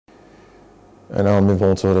And I'll move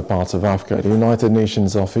on to other parts of Africa. The United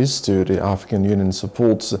Nations Office to the African Union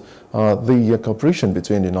supports the cooperation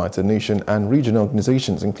between the United Nations and regional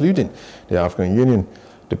organizations, including the African Union.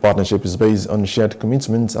 The partnership is based on shared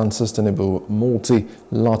commitments and sustainable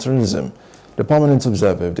multilateralism. The permanent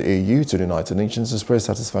observer of the AU to the United Nations expressed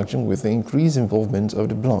satisfaction with the increased involvement of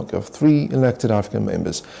the bloc of 3 elected African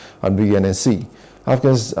members at the UNSC.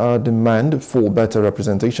 Africa's demand for better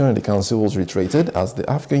representation in the Council was reiterated as the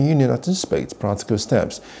African Union anticipates practical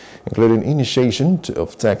steps, including initiation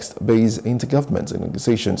of text-based intergovernmental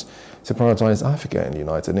negotiations to prioritize Africa in the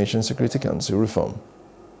United Nations Security Council reform.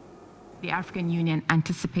 The African Union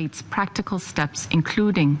anticipates practical steps,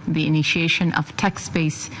 including the initiation of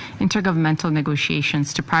text-based intergovernmental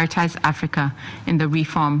negotiations to prioritize Africa in the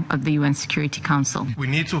reform of the UN Security Council. We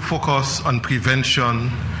need to focus on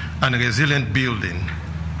prevention and resilient building.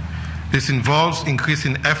 This involves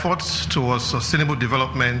increasing efforts towards sustainable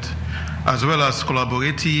development, as well as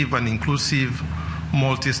collaborative and inclusive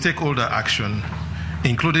multi-stakeholder action,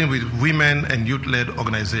 including with women and youth-led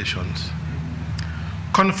organizations.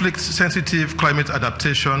 Conflict-sensitive climate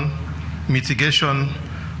adaptation, mitigation,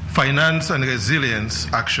 finance and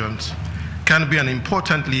resilience actions can be an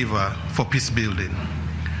important lever for peace building.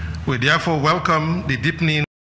 We therefore welcome the deepening